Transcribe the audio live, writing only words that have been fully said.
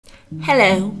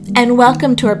Hello, and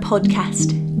welcome to our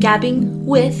podcast, Gabbing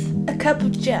with a Cup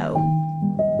of Joe.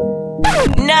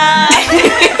 Nah!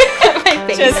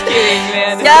 Just kidding,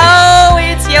 man. Yo,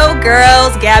 it's yo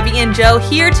girls, Gabby and Joe,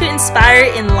 here to inspire,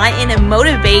 enlighten, and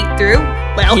motivate through,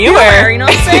 well, humor, you know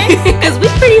what I'm saying? Because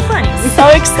we're pretty funny. So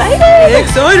excited!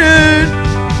 Excited!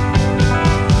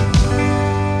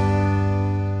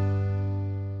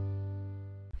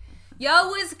 Yo,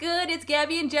 what's good? It's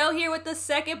Gabby and Joe here with the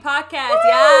second podcast. Woo!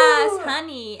 Yes,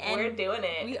 honey. And we're doing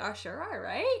it. We sure are,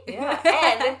 right? Yeah.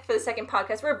 And for the second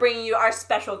podcast, we're bringing you our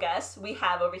special guest. We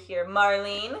have over here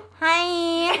Marlene.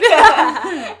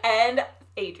 Hi. And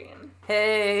Adrian.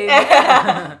 Hey.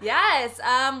 Yes.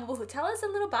 Tell us a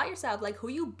little about yourself, like who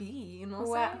you be. You know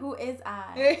what who is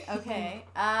I? Okay.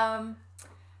 My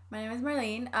name is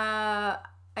Marlene.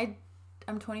 I'm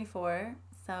 24.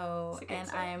 So, and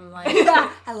I'm like,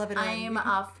 I love it. I'm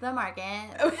off the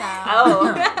market. So,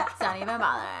 don't even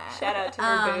bother. Shout out to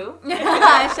Boo.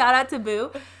 Shout out to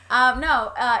Boo.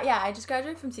 I just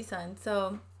graduated from CSUN.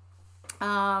 So,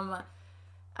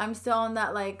 I'm still on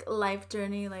that like life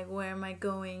journey, like where am I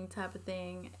going type of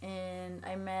thing. And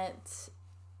I met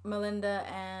Melinda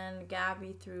and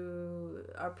Gabby through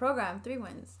our program 3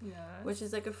 Wins, which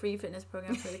is like a free fitness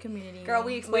program for the community. Girl,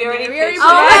 we explained it. Okay,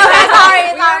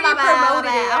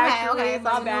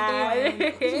 my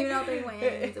bad. You know 3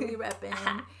 Wins. We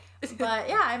repping. But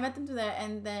yeah, I met them through there,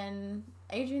 and then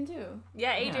Adrian too.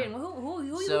 Yeah, Adrian. Yeah. Who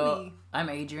you be? I'm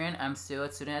Adrian. I'm still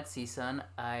a student at CSUN.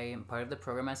 I'm part of the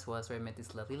program as well, so I met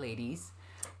these lovely ladies.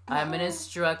 I'm an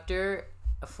instructor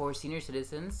for senior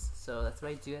citizens, so that's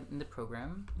what I do in the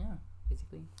program. Yeah,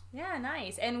 basically. Yeah,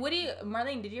 nice. And what do you,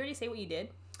 Marlene? Did you already say what you did?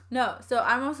 No, so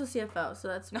I'm also CFL, so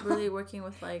that's really working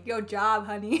with like your job,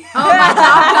 honey. Oh, my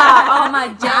job. Oh, my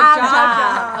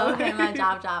job. Okay, my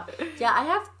job. Yeah, I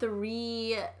have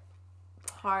 3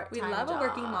 part-time We love jobs. a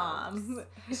working mom.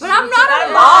 But I'm not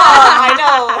a mom. I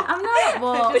know. I'm not.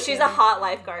 Well, but she's a hot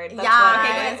lifeguard. That's yeah.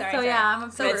 Okay, go ahead. Sorry. I'm a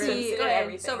PT. Go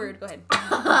ahead. So rude. Go ahead.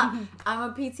 I'm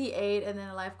a PT aide and then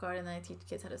a lifeguard, and then I teach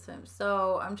kids how to swim.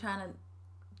 So I'm trying to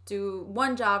do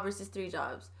 1 job versus 3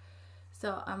 jobs.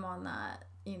 So I'm on that,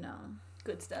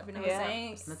 Good stuff, you know what I'm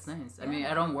saying? That's nice. Yeah. I mean,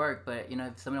 I don't work, but,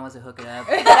 if someone wants to hook it up.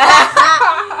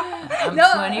 I'm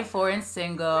 24 and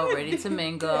single, ready to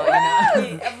mingle,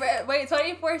 Wait,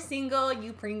 24 single,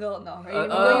 you Pringle? No, right? You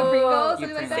Pringle?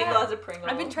 Something like that? Single as a Pringle.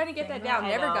 I've been trying to get that down.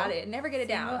 Never got it. Never get it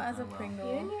down. Single as a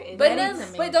Pringle.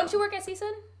 But don't you work at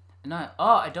CSUN? No,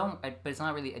 I don't. But it's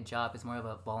not really a job. It's more of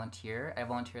a volunteer. I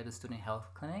volunteer at the student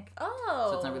health clinic. Oh.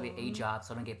 So it's not really a job,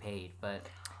 so I don't get paid, but...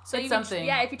 So it's something.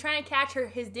 If you're trying to catch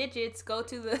his digits, go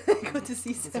to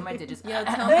CSUN. It's in my digits. Yo,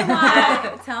 tell me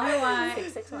why. Tell me why.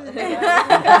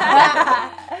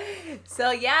 661. So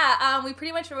we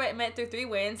pretty much met through 3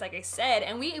 Wins, like I said,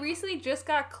 and we recently just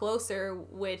got closer,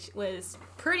 which was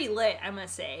pretty lit, I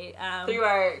must say. Through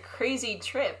our crazy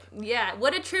trip. Yeah,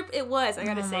 what a trip it was, I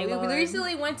gotta say. We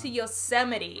recently went to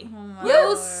Yosemite.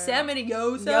 Yosemite.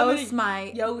 Yosemite.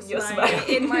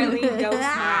 In Marlene,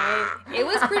 Yosemite. It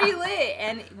was pretty lit,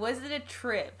 and was it a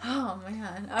trip? Oh my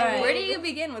god. All and right. where do you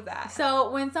begin with that?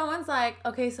 So when someone's like,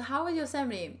 okay, so how was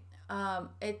Yosemite?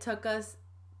 It took us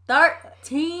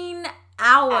 13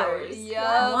 hours.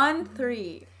 Yeah.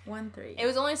 1-3. It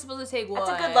was only supposed to take what?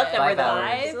 That's a good luck number, though. 5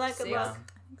 hours. Is that good luck?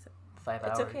 5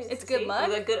 hours. It's okay. It's good luck?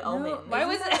 It's a good omen. Why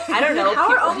was it? I don't know. How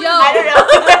are omens? I don't know.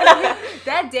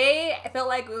 That day, I felt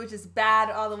like it was just bad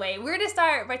all the way. We're going to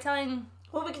start by telling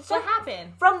we can what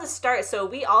happened. From the start. So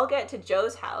we all get to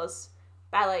Joe's house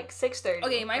by like 6:30.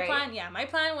 Okay, my plan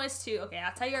was to,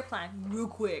 I'll tell you our plan real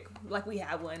quick. Like we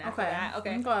have one after that.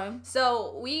 Okay.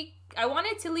 So I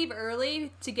wanted to leave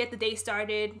early to get the day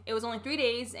started. It was only 3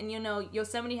 days, and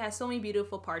Yosemite has so many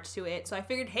beautiful parts to it. So I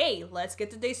figured, hey, let's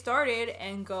get the day started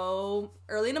and go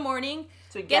early in the morning.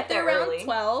 So we get there around early.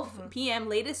 12 p.m.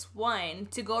 latest 1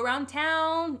 to go around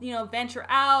town, venture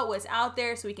out, what's out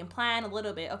there so we can plan a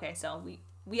little bit. Okay, so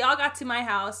we all got to my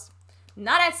house.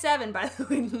 Not at 7, by the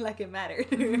way, like it mattered.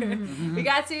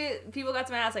 People got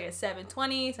to my house like at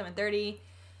 7:20, 7:30.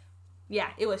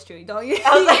 Yeah, it was true. Don't you?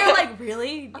 You're like,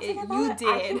 really? You did.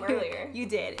 I came earlier. You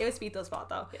did. It was Pito's fault,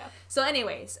 though. Yeah. So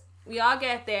anyways, we all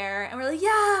get there, and we're like,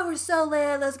 yeah, we're so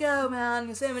lit. Let's go, man.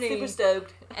 Yosemite. Super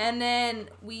stoked. And then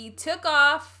we took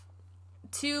off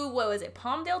to, what was it,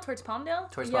 Palmdale? Towards Palmdale?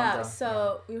 Yeah,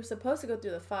 so we were supposed to go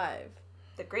through the 5.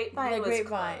 The grapevine was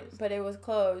closed. But it was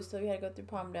closed, so we had to go through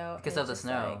Palmdale. Because of the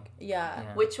snow.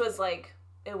 Which was like,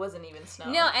 it wasn't even snow.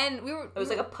 No, and we were... It was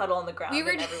like a puddle on the ground,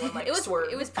 and everyone like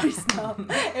swerved. It was pretty snow.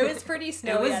 It was pretty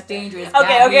snowy. It was dangerous.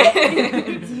 Okay.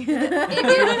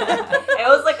 It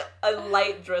was like a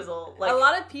light drizzle, like a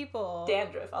lot of people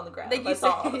dandruff on the ground. like you That's said,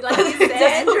 all. like you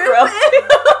said,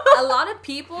 a lot of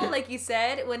people, like you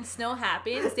said, when snow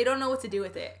happens, they don't know what to do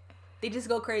with it. They just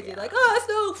go crazy, like,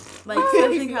 oh, snow. Like,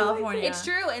 especially in California. It's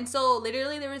true. And so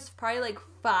literally there was probably like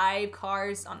 5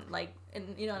 cars on like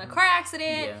in a car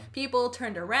accident. Yeah. People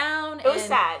turned around. It was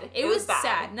sad. It was bad.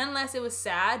 sad. Nonetheless, it was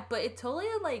sad, but it totally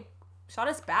like shot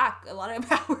us back a lot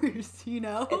of hours.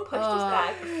 It pushed us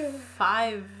back.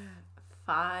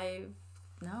 5.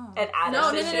 No. And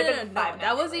No. That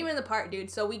That wasn't even the part, dude.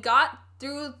 So we got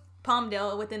through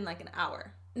Palmdale within like an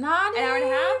hour. Not An hour and a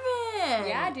half? even.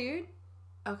 Yeah, dude.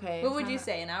 Okay. What would you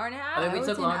say? An hour and a half? I mean, we would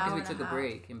took say long an because hour we and took a a half.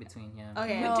 break in between. Yeah.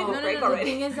 Okay. We took a break The already.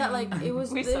 thing is that like it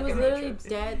was We it suck was at road literally trips.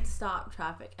 dead stop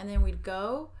traffic, and then we'd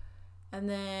go, and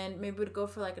then maybe we'd go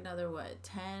for like another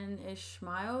 10-ish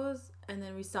miles, and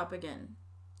then we stop again.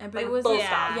 And but Like it was full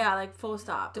stop. Yeah, like full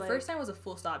stop. The like, first time was a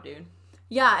full stop, dude.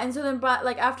 Yeah, and so then, but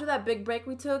like after that big break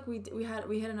we took, we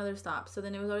hit another stop. So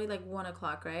then it was already like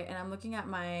 1:00, right? And I'm looking at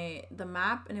the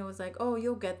map, and it was like, oh,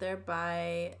 you'll get there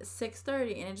by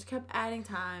 6:30, and it just kept adding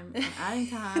time and adding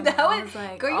time. That and I was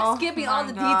like, girl, you're oh skipping my all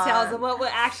the God. details of what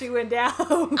actually went down.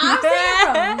 I'm saying it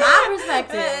from my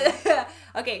perspective.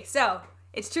 Okay, so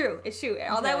it's true. It's true.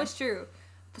 All that Okay. was true.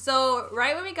 So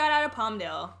right when we got out of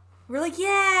Palmdale, we're like,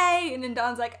 yay! And then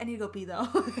Don's like, I need to go pee though.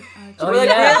 Oh, We're like,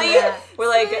 yeah. really? Yeah. We're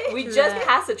like, we True just that.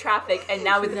 passed the traffic, and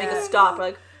now we have to make a that. stop. We're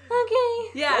like,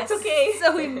 okay, Yeah, that's okay.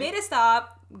 So we made a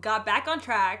stop, got back on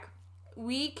track.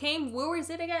 We came. Where was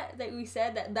it again? That we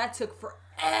said that took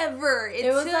forever.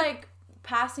 It was took- like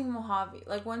passing Mojave.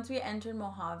 Like once we entered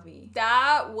Mojave.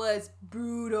 that was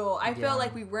brutal. I Yeah. felt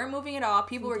like we weren't moving at all.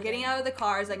 People were getting out of the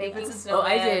cars. Like if Making it's snow. Oh,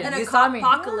 I did. an You saw me.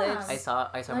 apocalypse. Yeah. I saw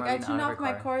Like Marlene I out tuned of off her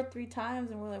my car. car 3 times,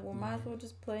 and we're like, well, might as well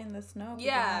just play in the snow. 'cause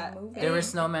Yeah. we're not moving. There were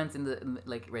snowmen in the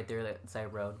like right there, that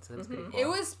side road. So it was pretty cool. It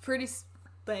was pretty,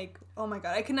 like, oh my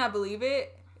god, I could not believe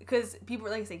it. Because people were,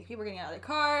 like I said, people were getting out of their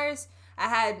cars. I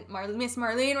had Miss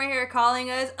Marlene right here calling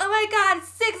us, oh my god,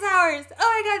 6 hours! Oh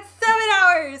my god, 7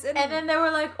 hours! And then they were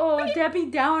like, "Oh, Debbie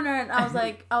Downer," and I was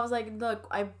like, "Look,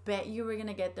 I bet you we're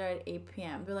gonna get there at 8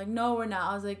 p.m." They're like, "No, we're not."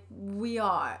 I was like, "We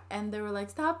are," and they were like,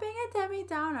 "Stop being a Debbie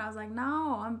Downer." I was like,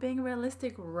 "No, I'm being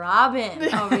realistic, Robin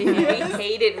over We here."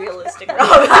 hated realistic Being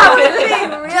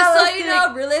Robin. just so you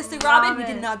know, realistic Robin, we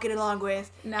Robin. did not get along with.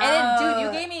 No. And then, dude,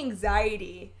 you gave me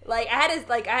anxiety. Like I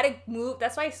had to move.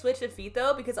 That's why I switched the feet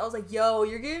though, because I was like, yo,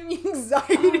 you're giving me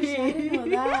anxiety. Oh, shit, I didn't know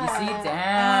You that. see,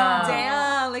 damn.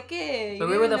 Damn, look it. But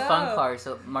You we were the didn't fun know. car,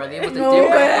 so Marlene was the No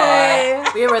different way.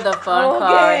 car. We were the fun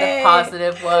car, the Okay.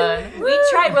 positive one. We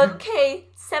tried. We're like, okay,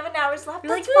 7 hours left.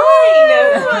 You're That's like,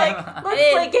 fine. We're like, let's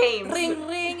And play games. Ring,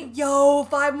 ring. Yo,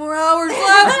 5 more hours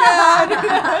left,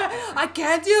 man. I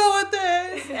can't deal with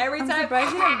this. Every I'm time.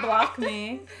 surprised you didn't block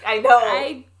me. I know.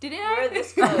 I didn't. We're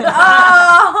this close. Oh,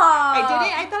 I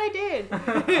didn't. I thought I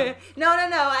did. No.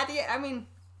 I mean,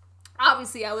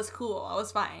 obviously, I was cool. I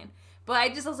was fine. But I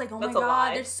was like, oh That's my a god,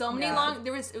 lie. there's so many Yeah.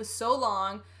 It was so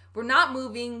long. We're not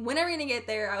moving. When are we gonna get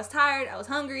there? I was tired. I was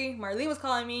hungry. Marlene was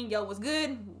calling me. Yo, what's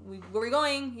good? Where we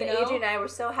going? You But know? Adrian and I were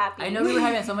so happy. I know we were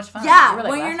having so much fun. Yeah, We were,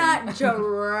 like, when you're laughing. not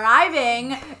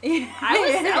driving.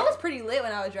 I was pretty lit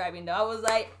when I was driving though. I was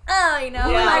like, oh, you know,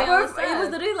 Yeah. Like, what's it was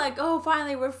up? literally like, oh,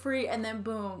 finally we're free, and then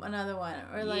boom, another one.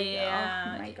 We're like,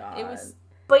 Yeah. oh my god, It was.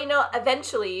 But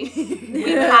eventually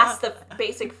we passed the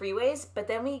basic freeways, but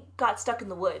then we got stuck in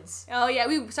the woods. Oh yeah,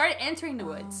 we started entering the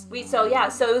woods, So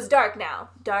it was dark now.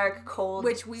 Dark, cold,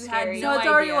 which we scary. had So no it's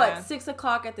already idea. what 6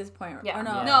 o'clock at this point. Yeah. Or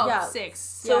no, Yeah. No, yeah. 6.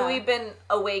 So Yeah. we've been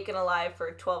awake and alive for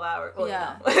 12 hours. Well,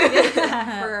 Yeah. no.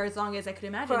 For as long as I could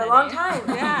imagine. For a that long day. time.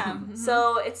 Yeah.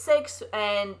 So it's 6,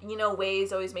 and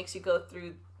Waze always makes you go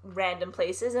through random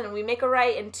places, and we make a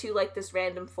right into like this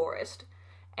random forest,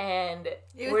 and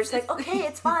we're just like, okay,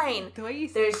 it's fine. The way you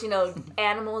say There's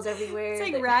animals everywhere. it's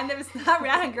like that- random. It's not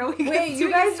random, girl. We Wait, got you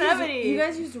guys Yosemite. you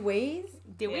guys used Waze?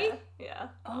 Did we? Yeah, yeah.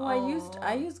 Oh,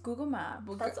 I used Google Maps.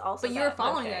 That's also. But you were bad,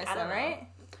 following okay, us, I though, don't know. right?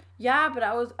 Yeah,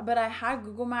 but I had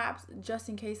Google Maps just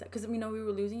in case, because we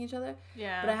were losing each other.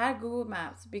 Yeah. But I had Google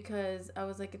Maps because I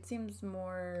was like, it seems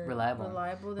more Reliable.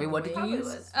 than Wait, what did you Waze. use?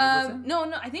 was. What was it?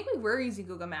 No, I think we were using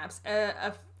Google Maps.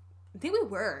 I think we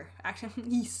were actually.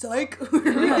 You psych. We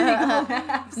were using Google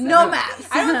Maps. No maps.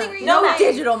 I don't think we're no using-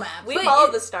 digital maps. We But follow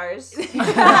it- the stars.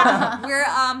 We're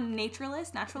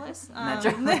naturalists.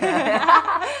 Natural-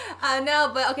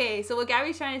 No, but okay. So what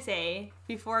Gabby's trying to say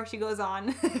before she goes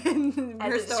on in I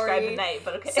had her to describe the story. night,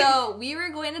 but okay. So we were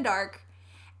going in the dark,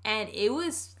 and it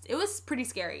was pretty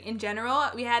scary. In general,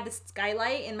 we had the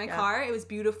skylight in my car. It was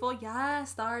beautiful. Yeah,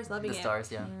 stars, loving The it.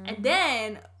 stars, yeah. And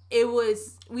then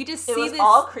we just it see was this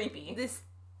all creepy. this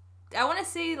I want to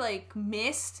say like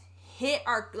mist hit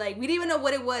our, like, we didn't even know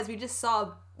what it was. We just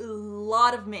saw a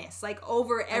lot of mist, like,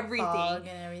 over everything. Fog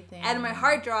and everything. And my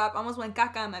heart dropped. Almost went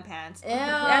caca in my pants. Ew.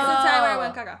 That's the time where I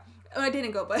went caca. Oh, I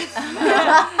didn't go, but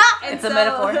it's a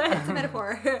metaphor. It's a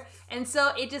metaphor. And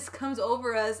so it just comes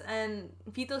over us, and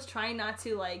Vito's trying not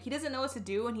to, like, he doesn't know what to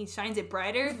do, and he shines it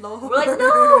brighter. We're like,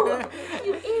 no,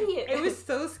 you idiot. It was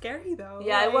so scary, though.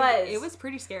 Yeah, it was. It was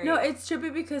pretty scary. No, it's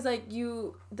trippy because, like,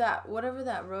 whatever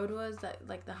that road was, that,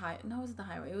 like, it wasn't the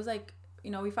highway. It was, like,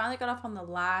 you know, we finally got off on the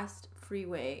last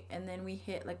freeway, and then we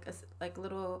hit, like, a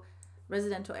little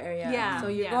residential area. Yeah. So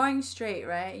you're going straight,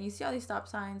 right? And you see all these stop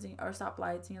signs or stop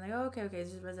lights, and you're like, oh, okay,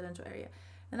 it's just a residential area.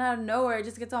 And out of nowhere, it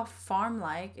just gets all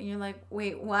farm-like, and you're like,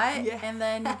 wait, what? Yeah. And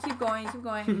then you keep going.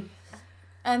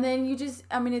 And then you just,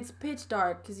 I mean, it's pitch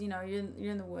dark because, you know,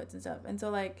 you're in the woods and stuff. And so,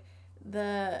 like,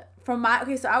 so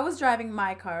I was driving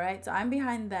my car, right? So I'm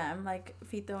behind them, like,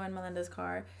 Fito and Melinda's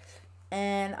car.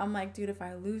 And I'm like, dude, if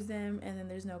I lose them and then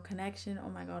there's no connection, oh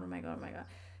my God.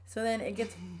 So then it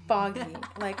gets foggy,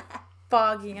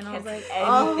 foggy, and I was like,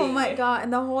 oh my God.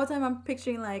 And the whole time I'm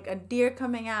picturing, like, a deer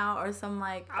coming out or some,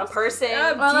 like, a person.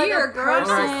 A like deer, a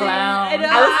person. Or a clown.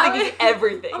 I was thinking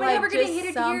everything. Oh my God, we're gonna just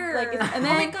hit a deer. and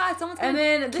then, oh my God, someone's gonna and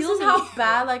then this kill is me. how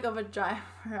bad, like, of a driver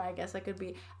I guess I could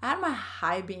be. I had my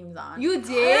high beams on. You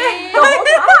did? The whole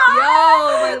time?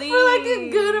 Yo, really? For, like, a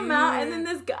good amount. And then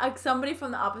this guy, like, somebody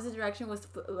from the opposite direction was,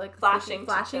 like, flashing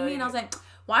me. And I was like,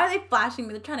 why are they flashing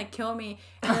me? They're trying to kill me.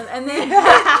 And then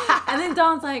and then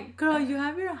Dawn's like, girl, you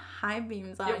have your high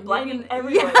beams on. You're blinding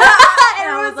everyone. Yeah. And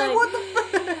I was like, what the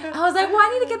fuck? I was like, well, I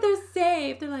need to get there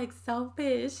safe. They're like,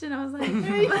 selfish. And I was like,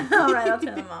 all right, I'll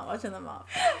turn them off.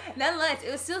 Nonetheless,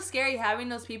 it was still scary having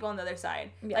those people on the other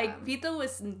side. Yeah. Like, Vito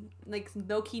was, like,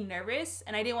 low-key nervous,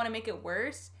 and I didn't want to make it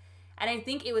worse. And I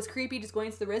think it was creepy just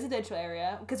going to the residential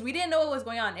area, because we didn't know what was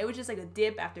going on. It was just, like, a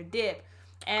dip after dip.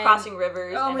 And crossing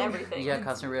rivers and everything. Yeah,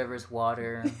 crossing rivers,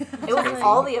 water. It was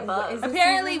all the above.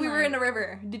 Apparently, we were in a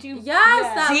river. Did you? Yes,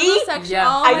 Yeah. that See? little section. Yeah.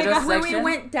 Oh I my just- God, when we section?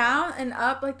 went down and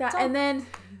up like that, and then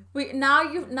now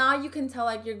you can tell,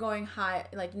 like, you're going high,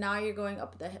 like, now you're going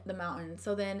up the mountain.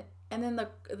 So then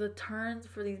the turns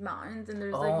for these mountains, and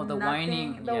there's like the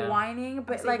nothing, whining,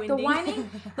 but say like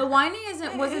winding. the whining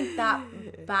wasn't that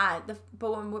bad.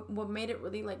 But what made it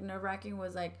really, like, nerve-wracking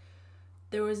was, like,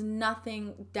 there was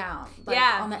nothing down. Like,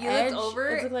 Yeah, on the you edge, looked over.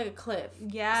 it looked like a cliff.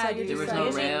 Yeah, So you're There was just no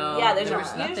like, rail. Yeah, there was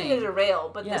usually nothing. there's a rail,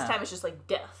 but this Yeah. time it's just like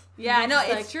death. Yeah, no, Just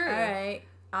it's like, true. All right,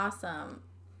 awesome.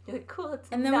 You're like, cool. It's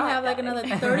And then we not have, like, that. another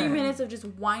 30 minutes of just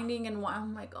winding and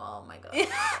I'm like, oh my God. It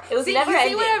was See, never you see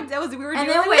ending. what that was? We were And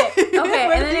doing then wait, it.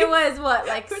 okay, and then it was what,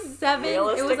 like 7? It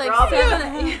was Realistic like Robin.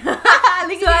 7.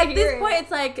 So at this point,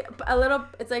 it's like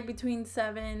it's like between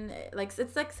 7, like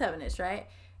it's like 7ish, right?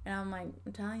 And I'm like,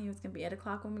 I'm telling you, it's gonna be 8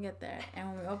 o'clock when we get there. And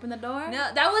when we open the door,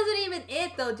 No, that wasn't even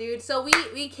it though, dude. So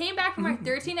we came back from our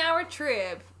 13-hour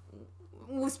trip.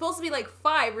 It was supposed to be like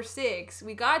 5 or 6.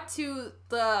 We got to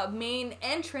the main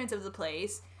entrance of the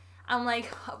place. I'm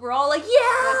like, we're all like,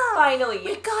 yeah, Finally.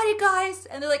 we got it, guys.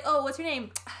 And they're like, oh, what's your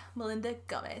name? Melinda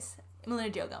Gomez.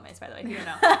 Melinda Joe Gomez, by the way, if you don't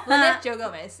know. Melinda Joe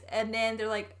Gomez. And then they're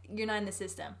like, you're not in the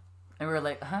system. And we were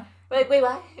like, huh? Wait,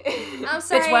 what? I'm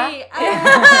sorry. Bitch, what?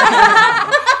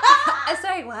 I'm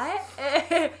sorry,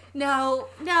 what? No,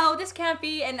 this can't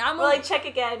be. And I'm Well, like, check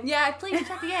again. yeah, please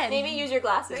check again. Maybe use your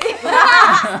glasses.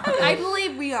 I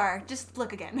believe we are. Just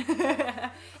look again.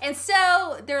 And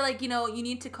so they're like, you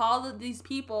need to call these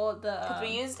people.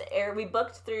 Because we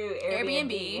booked through Airbnb,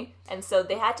 Airbnb. and so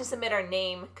they had to submit our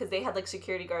name because they had, like,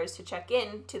 security guards to check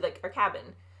in to, like, our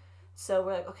cabin. So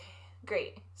we're like, okay,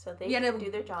 great. So they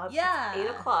do their job. Yeah. It's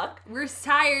 8 o'clock. We're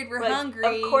tired. We're Like,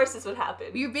 hungry. Of course this would happen.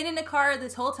 We've been in a car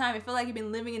this whole time. I feel like I've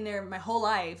been living in there my whole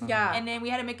life. Yeah. And then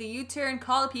we had to make a U-turn,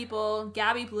 call the people.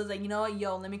 Gabby was like, you know what,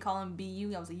 yo, let me call him be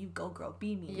you. I was like, you go, girl,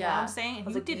 be me. You know what I'm saying? And I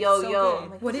was you like, did yo, it so yo. good. I'm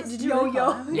like, what this did is you yo, really yo?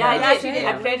 call him? Yeah, Yeah, I she did. did.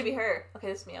 I pretended to be her. Okay,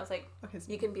 this is me. I was like, Okay,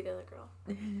 you can be the other girl.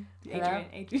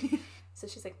 Adrian. So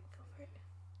she's like, go for it.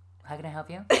 How can I help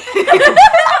you?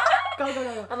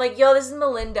 Go. I'm like, yo, this is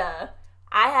Melinda.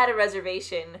 I had a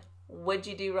reservation. What'd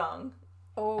you do wrong?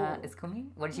 Oh. Excuse me?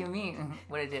 What did you mean?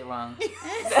 What did I do wrong? Excuse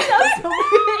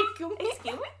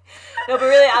me? No, but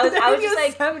really, I was just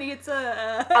like, it's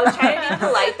a. I was trying to be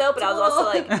polite though, but I was also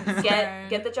like, Stern.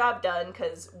 get the job done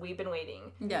because we've been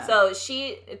waiting. Yeah. So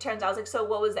it turns out, I was like, so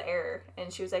what was the error?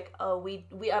 And she was like, oh, we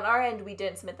on our end, we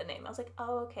didn't submit the name. I was like,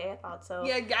 oh, okay, I thought so.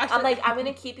 Yeah, gosh. I'm like, I'm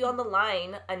going to keep you on the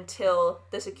line until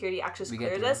the security access We get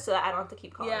clears through. us so that I don't have to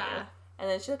keep calling Yeah. you. And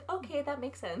then she's like, okay, that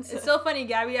makes sense. It's so funny.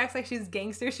 Gabby acts like she's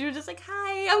gangster. She was just like,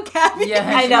 hi, I'm Gabby. Yeah,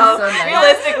 I she know. was so nice.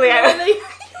 Realistically, I was like,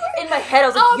 in my head, I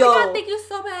was like, oh yo. my god, thank you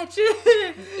so much.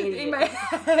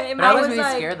 I was really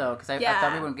scared though, because I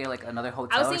thought we were gonna get like another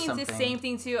hotel or something. I was thinking the same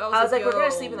thing too. I was like, we're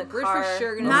gonna sleep in the car. We're for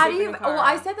sure gonna Not sleep even. in the car. Well,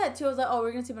 I said that too. I was like, oh,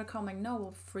 we're gonna sleep in a car. I'm like, no,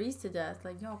 we'll freeze to death.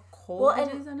 Like, you know how cold Well,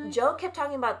 it is that and night? Joe kept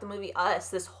talking about the movie Us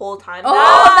this whole time.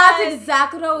 Oh, that's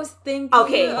exactly what I was thinking.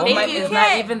 Okay, Oh thank my, you. it's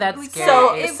not even that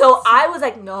scary. So I was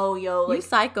like, no, yo, like, you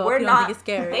psycho. we're if you not. don't think it's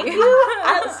scary. Thank you.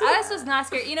 Us was not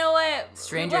scary. You know what?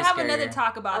 Stranger we'll have scarier. another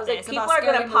talk about I was this. like, people about are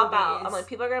gonna scary pop movies. out. I'm like,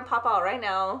 people are gonna pop out right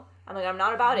now. I'm like, I'm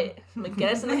not about it. I'm like,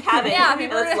 get us in the cabin. Yeah, and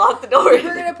people let's are lock the doors.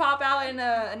 We're gonna pop out in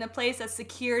a place that's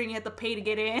secured and you have to pay to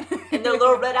get in. In their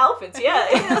little red outfits, yeah.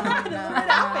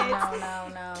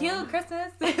 No. Cute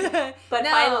Christmas. But No,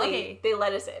 finally, okay. they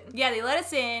let us in. Yeah, they let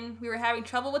us in. We were having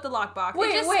trouble with the lockbox.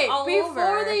 Wait, all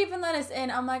before over. they even let us in,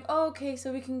 I'm like, oh, okay,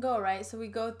 so we can go, right? So we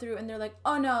go through, and they're like,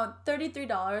 oh, no,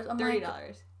 $33. I'm $30.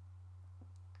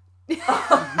 like,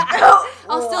 Oh,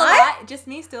 still a lot. Just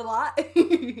me, still a lot.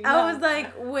 I was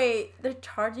like, wait, they're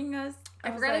charging us? I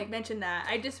was forgot like, to mention that.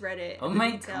 I just read it. Oh the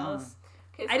my details. God.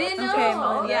 Okay, I didn't know. Okay,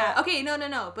 Melinda. Yeah. Okay.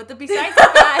 No. But besides the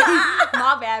fact,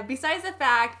 my bad. Besides the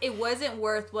fact, it wasn't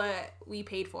worth what we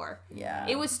paid for. yeah.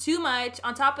 It was too much.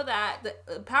 On top of that,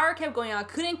 the power kept going out.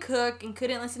 Couldn't cook and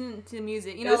couldn't listen to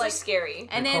music. You know, it was like just scary.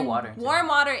 And And then cold water, too. warm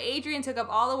water. Adrian took up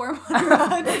all the warm water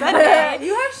on Sunday.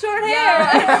 You have short hair.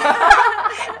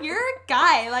 Yeah. You're a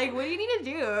guy. Like, what do you need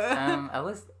to do? I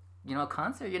was, a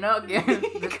concert, the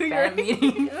fan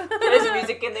meeting. There's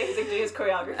music in there. He's like doing his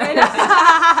choreography.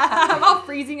 I'm all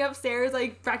freezing upstairs,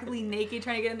 like practically naked,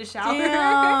 trying to get in the shower.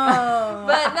 Damn.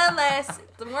 But nonetheless,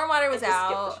 the warm water was I just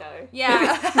out. skipped the shower.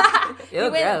 Yeah. Ew, We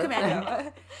went gross.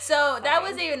 commando. So that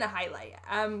wasn't even the highlight.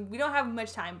 We don't have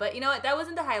much time, but you know what? That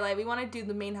wasn't the highlight. We want to do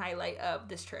the main highlight of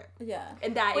this trip, Yeah.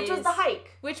 and that Which was the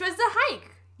hike. Which was the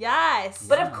hike. Yes.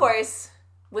 But of course,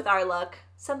 with our luck,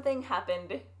 something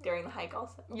happened during the hike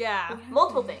also. Yeah.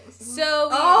 Multiple things. So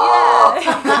we, Oh!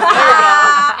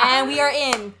 yeah. And we are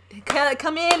in.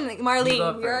 Come in, You go Marlene. We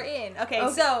are first. in. Okay,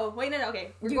 Okay. so wait, no.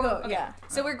 Okay, we're You going, go, okay. yeah.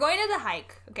 So we're going to the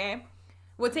hike. Okay,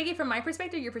 we'll take it from my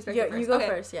perspective. Your perspective. You first. go Okay.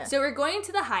 first, yeah. So we're going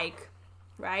to the hike,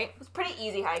 right? It was a pretty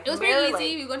easy hike. It was Mirror pretty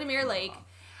easy. Lake. We go to Mirror Lake,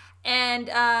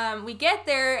 and we get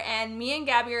there, and me and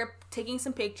Gabby are taking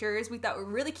some pictures. We thought were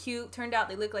really cute. Turned out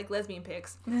they look like lesbian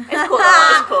pics. It's cool.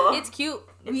 It's cool. It's cute.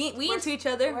 We we're- into each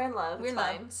other. We're in love. We're in It's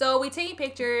love. fine. So we taking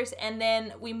pictures, and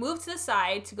then we move to the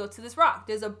side to go to this rock.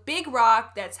 There's a big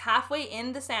rock that's halfway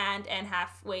in the sand and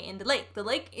halfway in the lake. The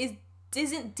lake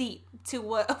isn't deep to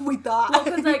what we thought. Well,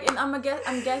 because like, and I'm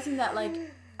guessing that like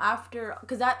after,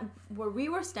 because that where we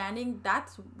were standing,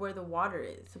 that's where the water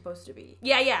is supposed to be.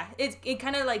 yeah. It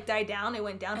kind of like died down. It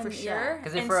went down for And, sure. yeah.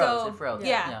 Because it And froze. so- It froze.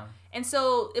 Yeah. And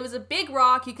so it was a big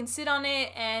rock. You can sit on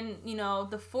it, and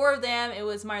the four of them. It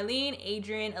was Marlene,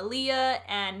 Adrian, Aaliyah,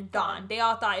 and Dawn. They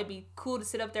all thought it'd be cool to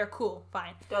sit up there. Cool,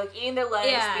 fine. They're like eating their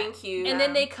lettuce, Yeah. being cute. And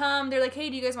then they come. They're like, "Hey,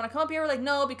 do you guys want to come up here?" We're like,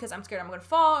 "No, because I'm scared I'm gonna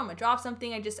fall. I'm gonna drop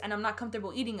something. And I'm not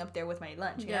comfortable eating up there with my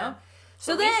lunch. You Yeah. know."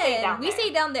 So we stayed then down we there.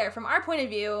 stayed down there. From our point of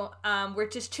view, we're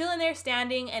just chilling there,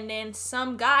 standing, and then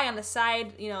some guy on the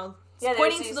side, Yeah,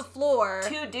 pointing there's to the these floor.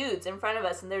 two dudes in front of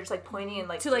us, and they're just like pointing and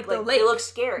like To, like, the lake. They look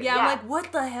scary. Yeah, I'm like,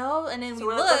 what the hell? And then so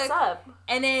we we're like, look, what's up?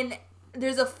 and then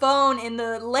there's a phone in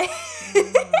the lake.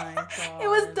 Oh my God. It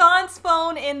was Dawn's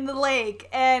phone in the lake,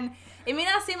 and it may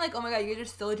not seem like, oh my god, you're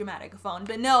just so dramatic, a phone,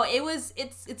 but no,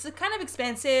 it's a kind of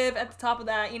expensive. At the top of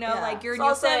that, Yeah. like you're It's in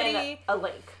also in Yosemite. a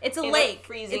lake. It's a in lake.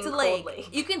 freezing It's a cold lake.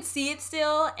 You can see it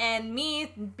still, and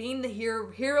me being the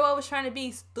hero I was trying to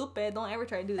be, stupid. Don't ever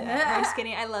try to do that. No, I'm just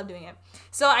kidding. I love doing it.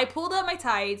 So I pulled up my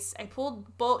tights. I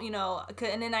pulled both,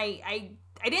 and then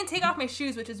I didn't take off my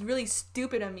shoes, which is really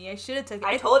stupid of me. I should have taken.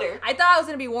 I told her. I thought I was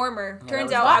gonna be warmer. Yeah, Turns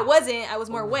that out was I hot. wasn't. I was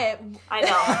more wet. I know.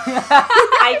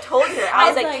 I told her. I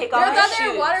was like, take They're, off your they're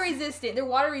shoes. water resistant. They're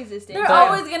water resistant. They're But-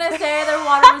 always gonna say they're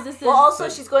water resistant. Well, also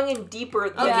she's going in deeper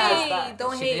than Okay, just that.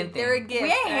 don't She hate. didn't They're a think. gift. We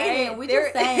ain't hating, alright? we They're-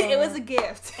 just saying. It was a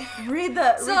gift. read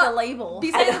So, the label.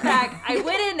 Besides the fact, I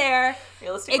went in there.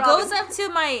 Realistic It problem. goes up to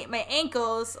my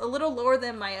ankles, a little lower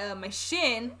than my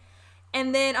shin,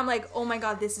 and then I'm like, oh my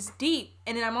god, this is deep.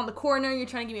 And then I'm on the corner. You're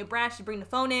trying to give me a branch to bring the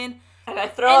phone in. And I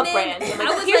throw And a then branch. I'm I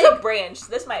like, was here's like- a branch.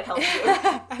 This might help you.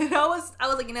 And I was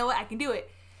like, you know what? I can do it.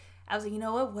 I was like, you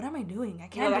know what am I doing? I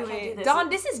can't You're do like, I can't it. do this. Dawn,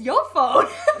 this is your phone.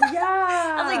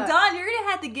 Yeah. I was like, Dawn, you're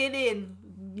gonna have to get in.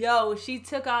 Yo, she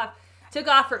took off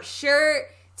her shirt,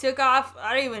 took off.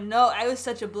 I don't even know. I was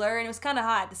such a blur, and it was kind of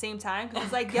hot at the same time. Cause it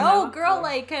was like, yo, girl,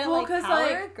 like kind of Well, like 'cause, power,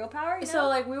 like, girl power. You know? So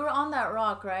like we were on that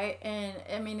rock, right? And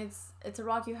I mean it's a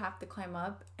rock you have to climb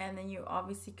up, and then you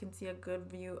obviously can see a good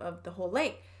view of the whole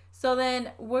lake. So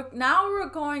then we're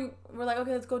like,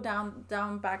 okay, let's go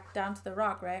back down to the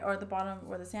rock, right? Or at the bottom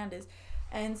where the sand is.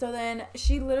 And so then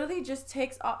she literally just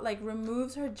takes off, like,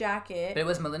 removes her jacket. But it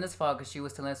was Melinda's fault because she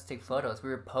was telling us to take photos. We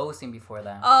were posing before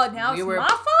that. Oh, now it's my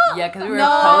fault? Yeah, because we were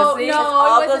No, posing. it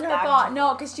wasn't her fault.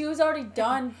 No, because she was already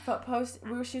done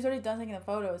she was already done taking the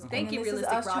photos. Thank you, this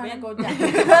realistic is us Robin. trying to go down.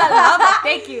 I love it.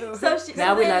 Thank you.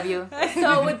 Now we love you.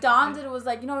 So what Dawn did was,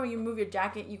 like, you know when you move your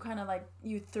jacket, you kind of, like,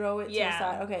 you throw it to the Yeah.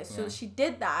 side. Okay, so she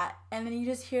did that, and then you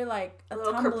just hear, like, a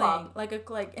little tumbling.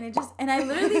 kerplop. And I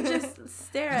literally just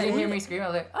stare at it. Did you hear me scream? I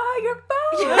was like, oh, your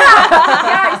phone!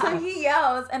 Yeah, so he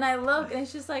yells, and I look, and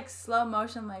it's just, like, slow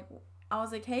motion, like, I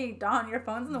was like, hey, Dawn, your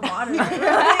phone's in the water.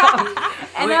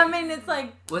 And Wait, I mean, it's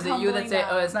like, was it you that said,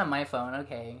 oh, it's not my phone?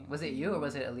 Okay. Was it you or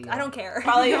was it Aaliyah? I don't care.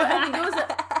 Probably. I think it was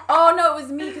oh no, it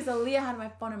was me because Aaliyah had my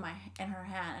phone in her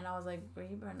hand, and I was like, bro,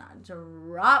 you better not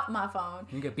drop my phone.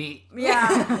 You get beat. Yeah.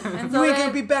 And so you ain't then,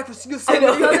 gonna be back for Yosemite.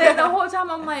 so then the whole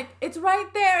time I'm like, it's right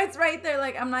there.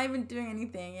 Like, I'm not even doing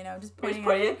anything, just pointing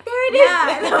at it. There it is.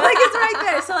 Yeah, and I'm like, it's right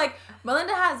there. So, like,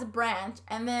 Melinda has a branch,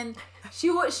 and then she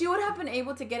would have been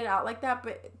able to get it out like that,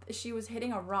 but she was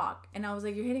hitting a rock, and I was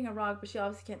like, you're hitting a rock, but she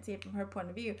obviously can't see it from her point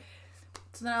of view.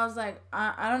 So then I was like,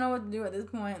 I don't know what to do at this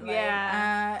point. Like,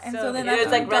 and so then it was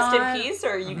like, Dawn, rest in peace,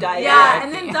 or you died. Yeah,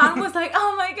 and then Dawn was like,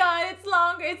 oh my god, it's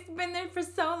longer. It's been there for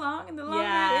so long, and the longer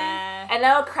it is. And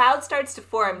now a crowd starts to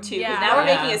form too, because now we're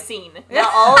Yeah. making a scene. Now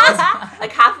all of us,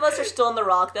 like half of us are still in the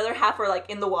rock, the other half are like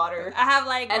in the water. I have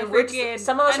like And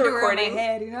some of us are underwear on my recording.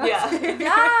 head, you know? Yeah.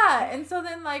 Yeah, and so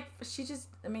then like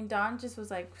Dawn just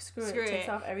was like, screw it, Screw takes it.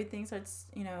 off everything, starts,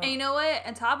 And you know what?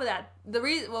 On top of that, the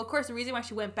reason why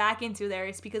she went back into there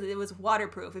is because it was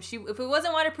waterproof. If it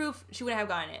wasn't waterproof, she wouldn't have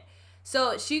gotten it.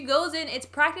 So she goes in. It's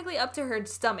practically up to her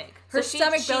stomach. Her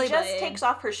stomach, belly She button. just takes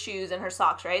off her shoes and her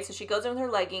socks, right? So she goes in with her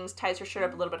leggings, ties her shirt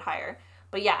up a little bit higher.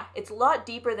 But yeah, it's a lot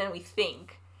deeper than we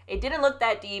think. It didn't look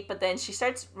that deep, but then she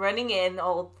starts running in,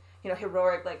 all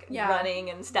heroic, like running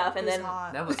and stuff, and then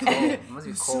hot. That was cold. It must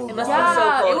be cold. It must have been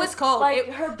so cold. It was cold. Like,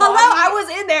 her body. Hello, I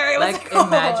was in there. It was Like, cold.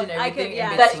 imagine everything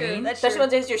in that's between. true. That's especially true.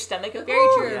 when it's your stomach. Like, Very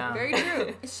true. Yeah. Very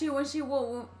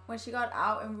true. When she got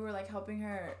out and we were like helping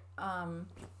her,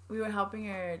 we were helping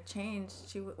her change.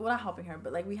 Not helping her,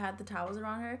 but like we had the towels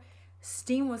around her.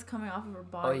 Steam was coming off of her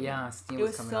body. Oh yeah, steam It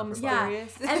was was coming so off her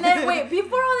mysterious. body. Yeah, and then wait,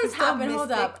 before all this So happened, hold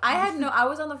mystic. up. I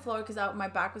was on the floor because my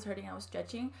back was hurting. I was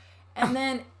stretching, and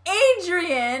then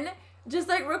Adrian just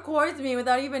like records me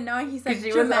without even knowing. He's like, She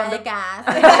was on dramatic the- ass.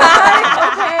 And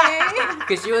I'm like, okay.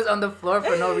 Because she was on the floor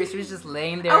for no reason. She was just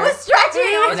laying there. I was stretching.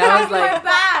 I was And I was stretching my like-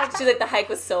 back. she's like, the hike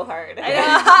was so hard.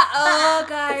 Oh,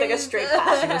 guys. It's like a straight She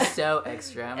path. was so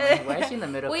extra. I'm like, why is she in the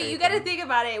middle? of Wait, you everything? gotta think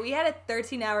about it. We had a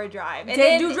 13-hour drive. And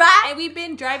Did you drive? And we've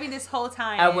been driving this whole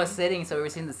time. I was sitting, so we were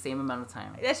sitting the same amount of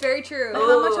time. That's very true. Like,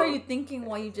 how much Ooh. are you thinking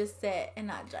while you just sit and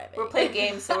not drive it? We're playing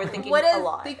games, so we're thinking What a does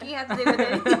lot. thinking have to do with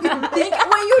anything?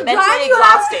 when you Mentally drive, you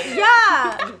have exhausting.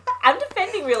 yeah. I'm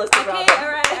defending realistic Okay, Robin.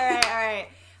 all right.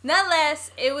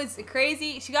 Nonetheless, it was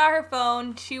crazy. She got her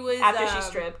phone. She was After she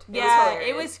stripped. It was Yeah, hilarious.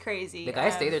 it was crazy. The guy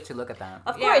stayed there to look at that.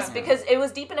 Of Yeah. course, because it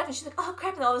was deep enough, and she's like, "Oh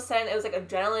crap!" And all of a sudden, it was like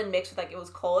adrenaline mixed with like it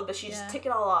was cold, but she just took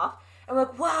it all off. And we're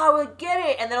like, "Wow, we get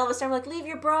it!" And then all of a sudden, we're like, "Leave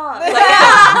your bra." Like, Wait,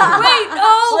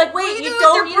 oh, we're like, what wait, do you with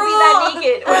don't your need to be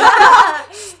that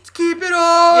bra? naked. Keep it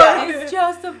on. Yeah. It's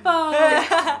just a phone.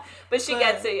 But she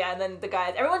gets it, yeah. And then the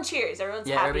guys, everyone cheers. Everyone's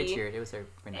Yeah, happy. everybody cheered. It was very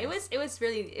nice.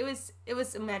 It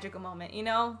was a magical moment, you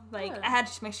know? Like, I had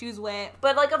my shoes wet.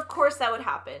 But like, of course, that would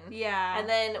happen. Yeah. And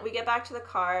then we get back to the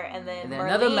car, and then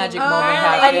another Marlene- magic Oh, moment I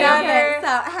happened. love it.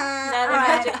 So, Another alright.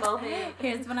 magic moment.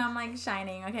 Here's when I'm like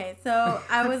shining. Okay, so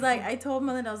I told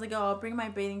Melinda, I was like, oh, I'll bring my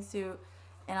bathing suit,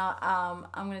 and I'm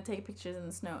gonna take pictures in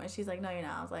the snow. And she's like, no, you're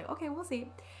not. I was like, okay, we'll see.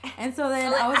 And so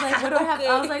then I was like, what do I have?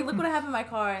 I was like, look what I have in my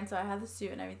car. And so I had the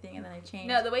suit and everything, and then I changed.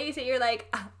 No, the way you say you're like,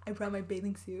 I brought my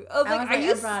bathing suit. I was like, I are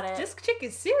you? brought it. This chick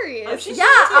is serious. Oh, she's Yeah,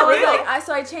 I was real. like,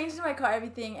 so I changed in my car,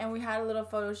 everything, and we had a little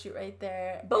photo shoot right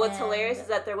there. But what's and hilarious is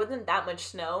that there wasn't that much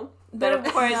snow. But There of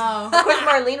was- course, no. of course,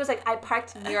 Marlene was like, I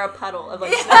parked near a puddle of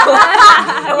like snow.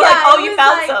 And we're like, oh, it you was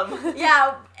found like- some.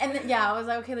 Yeah, and then, I was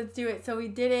like, okay, let's do it. So we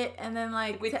did it, and then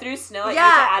like We threw snow at you to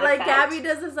yeah, add like effect. Gabby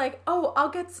does this, like, oh, I'll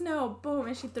get snow, boom,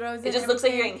 and she throws it. It just looks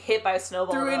like you're getting hit by a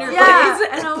snowball. Threw in though. her yeah, face.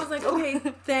 and I was like, okay,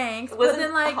 thanks. It But wasn't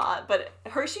then like, hot, but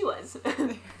Hershey was.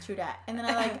 true that. And then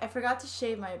I forgot to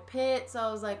shave my pit, so I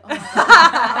was like, oh my god.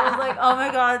 I was like, oh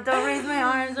my god, don't raise my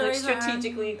arms, don't Like raise my arms.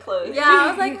 strategically close. Yeah, I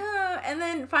was like, oh. And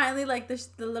then finally, like,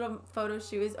 the little photo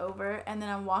shoot is over, and then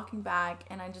I'm walking back,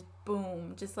 and I just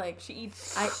boom, just like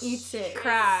I eats it.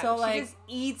 crap. So She just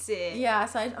eats it. Yeah,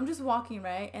 so I'm just walking,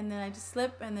 right, and then I just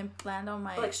slip and then land on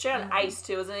my Like straight on ice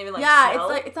too. Isn't even like yeah, snow?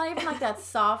 it's not even like that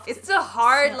soft. It's a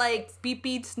hard like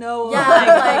beat snow.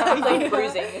 Yeah, like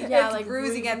bruising. Yeah, it's like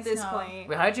bruising at this snow. point.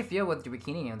 Wait, how did you feel with the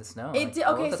bikini in the snow? It Like, did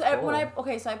what okay. was So the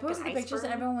cold? so I posted the Like pictures and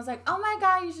iceberg? everyone was like, "Oh my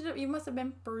god, you must have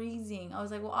been freezing." I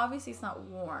was like, "Well, obviously it's not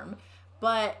warm."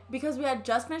 But because we had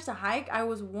just finished the hike, I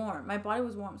was warm. My body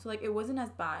was warm. So, like, it wasn't as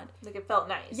bad. Like it felt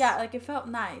nice. Yeah, like, it felt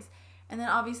nice. And then,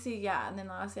 obviously,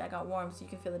 I got warm, so you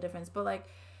can feel the difference. But, like,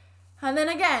 and then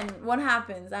again, what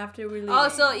happens after we leave? Oh,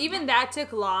 so even that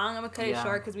took long. I'm going to cut it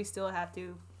short because we still have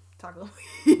to talk a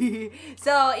little.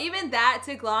 So, even that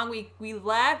took long. We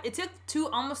left. It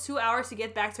took almost 2 hours to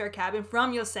get back to our cabin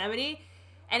from Yosemite.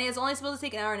 And it was only supposed to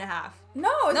take an hour and a half. No,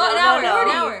 an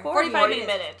hour. 40 45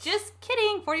 minutes. Just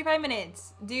kidding. 45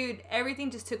 minutes. Dude,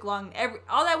 everything just took long.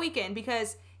 All that weekend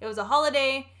because it was a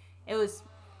holiday. It was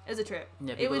a trip.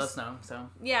 Yeah, people love snow, so.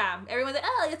 Yeah, everyone's like,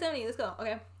 oh, Yosemite, let's go.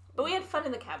 Okay. But we had fun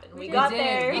in the cabin. We did. got We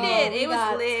there. We did. It was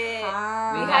got lit.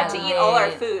 We had to eat all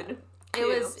our food. It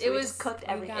was just cooked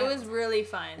everything. It was really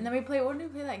fun. And then when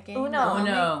did we play that game?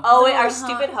 Uno. Oh, wait, our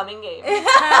stupid humming game.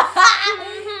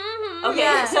 Okay,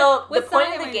 Yeah. so the What point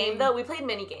song of am the I game, doing? though, we played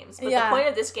mini games. But the Yeah. point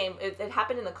of this game, it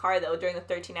happened in the car, though, during the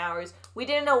 13 hours. We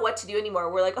didn't know what to do anymore.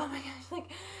 We're like, oh my gosh,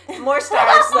 like, more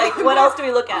stars. Like, what else do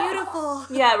we look at? Beautiful.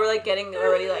 Yeah, we're, like, getting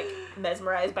already, like,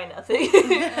 mesmerized by nothing.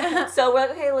 So we're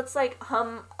like, okay, let's, like,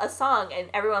 hum a song, and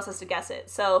everyone else has to guess it.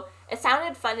 So it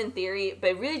sounded fun in theory,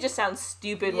 but it really just sounds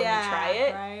stupid when you try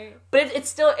it. Right. But it's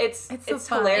still, it's so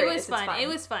fun. hilarious. It was fun. It's It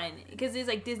was fun because there's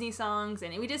like Disney songs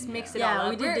and we just mixed it all Yeah, up.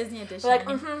 we did Disney edition. We're like,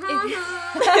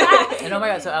 And oh my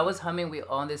god, so I was humming We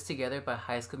Own This Together by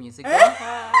High School Musical.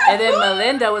 And then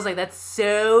Melinda was like, that's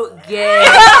so gay. And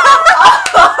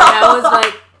I was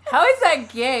like, how is that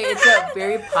gay? It's a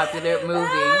very popular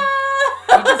movie.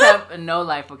 You just have no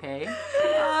life, okay? wait,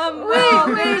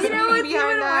 you know what's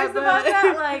even worse about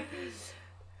that? Like,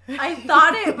 I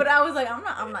thought it, but I was like, I'm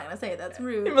not gonna say it. That's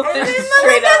rude. And then Melinda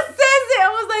Straight up. says it. I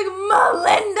was like,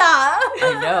 Melinda.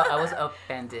 I know, I was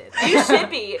offended. You should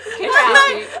be.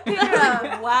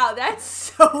 Kira. Wow, that's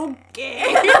so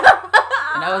gay.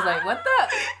 And I was like, what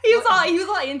the? He was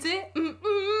all into it.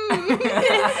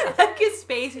 Like his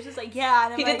face was just like, yeah.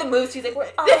 And I'm He like, did the moves. He's like,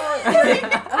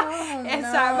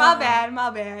 Sorry, my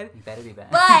bad. You better be bad.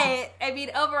 But I mean,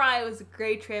 overall, it was a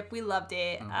great trip. We loved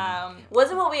it.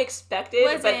 wasn't what we expected,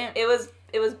 but Wasn't. it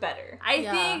was better. I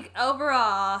think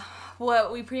overall,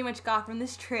 what we pretty much got from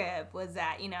this trip was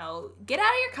that, you know, get out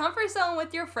of your comfort zone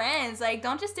with your friends. Like,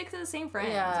 don't just stick to the same friends,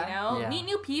 you know? Yeah. Meet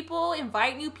new people,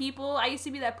 invite new people. I used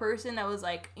to be that person that was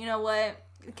like, you know what?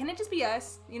 Can it just be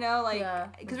us? You know, like,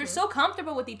 because we're so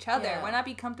comfortable with each other. Yeah. Why not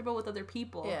be comfortable with other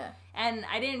people? Yeah. And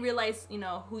I didn't realize, you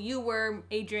know, who you were,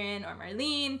 Adrian or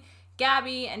Marlene,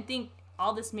 Gabby, and think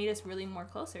all this made us really more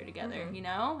closer together, you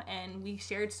know? And we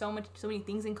shared so many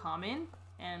things in common.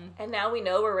 And now we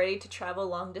know we're ready to travel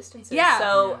long distances. Yeah.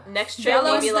 So next trip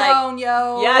we'll Yellowstone, be like,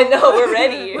 yo. yeah, I know, we're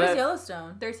ready. Where's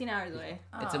Yellowstone? 13 hours away.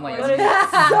 It's in Oh. Wyoming.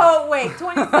 So wait,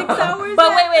 26 hours? But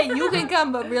wait, you can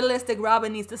come, but realistic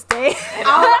Robin needs to stay.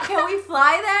 Can we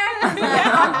fly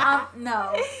there?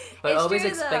 No. But It's always true,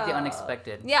 expect the though.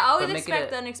 unexpected. Yeah, always But make expect it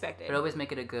the unexpected. But always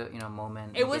make it a good,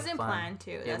 moment. It make wasn't fun. planned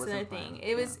too. Yeah, it That's wasn't another planned. thing.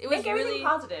 It was Make everything really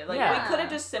positive. Like Yeah. we could have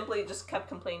just simply just kept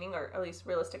complaining, or at least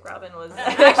realistic Robin was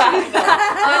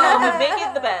Actually, make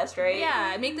it the best, right?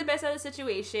 Yeah, make the best out of the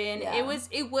situation. Yeah.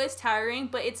 It was tiring,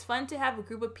 but it's fun to have a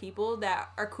group of people that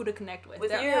are cool to connect with. With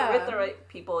They're- with the right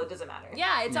people, it doesn't matter.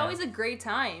 Yeah, it's Yeah. always a great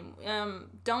time.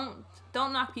 Don't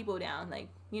knock people down. Like,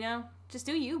 you know, just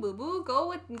do you, boo boo. Go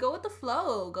with the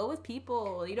flow. Go with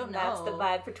people. You don't know. That's the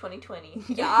vibe for 2020.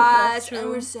 Yes, and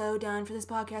we're so done for this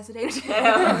podcast today.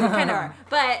 Kind of are,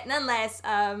 but nonetheless,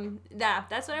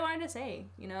 that's what I wanted to say.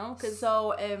 You know, because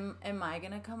So am I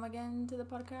gonna come again to the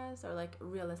podcast, or like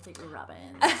realistic Robin?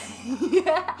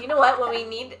 You know what? When we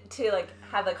need to like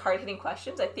have like hard hitting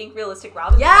questions, I think realistic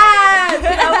Robin. Yes,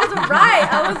 I was right.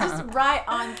 I was just right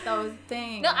on those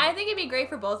things. no, I think it'd be great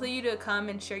for both of you to come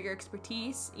and share your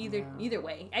expertise. Either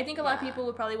way, I think a lot of people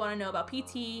would probably want to know about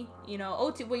PT. You know,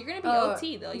 OT. Well, you're gonna be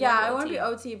OT though. Yeah, I want to be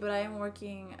OT, but I am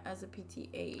working as a PT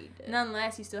aide.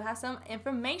 Nonetheless, you still have some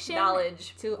information,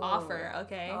 Knowledge to offer.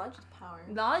 Okay, Knowledge is power.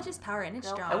 knowledge is power, and it's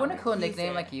No, strong. I want a cool Use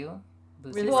nickname it. like you.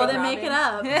 Lucy. Really? Well, Say then make it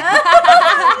Robin.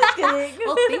 up. Just kidding.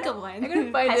 We'll think of one. I'm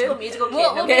gonna find High School Musical kid.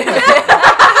 We'll Okay. make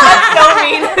That's so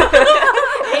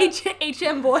mean.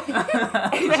 HM boy.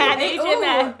 Man, HM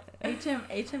man.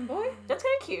 HM boy? That's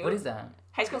kind of cute. What is that?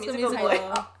 High School High School Musical Musical.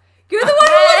 boy. You're the one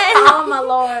who was. Oh my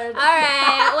lord. All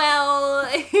right. Well,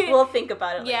 We'll think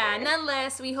about it later. Yeah,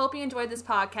 nonetheless, we hope you enjoyed this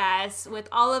podcast with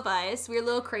all of us. We're a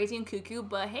little crazy and cuckoo,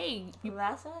 but hey.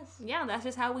 That's us. Yeah, that's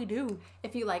just how we do.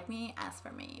 If you like me, ask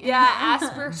for me. Yeah,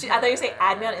 ask for... I thought you say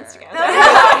add me on Instagram.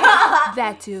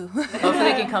 That too. Hopefully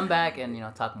they can come back and,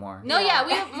 talk more. No, yeah,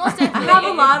 we most definitely... I have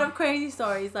a lot of crazy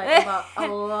stories, about a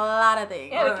lot of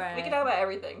things. Yeah, we can talk about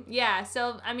everything. Yeah,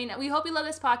 so, we hope you love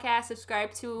this podcast.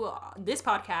 Subscribe to this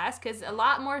podcast, because a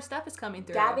lot more stuff is coming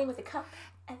through. Gabbing with a cup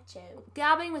of Joe.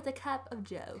 Gabbing with a cup of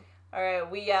Joe. All right,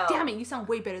 we out. Damn it, you sound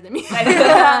way better than me.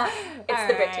 It's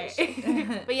the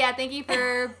British. But yeah, thank you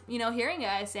for, hearing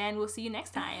us, and we'll see you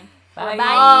next time. Bye.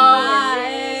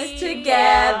 Bye.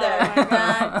 Together.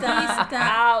 Peace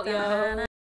out, yo.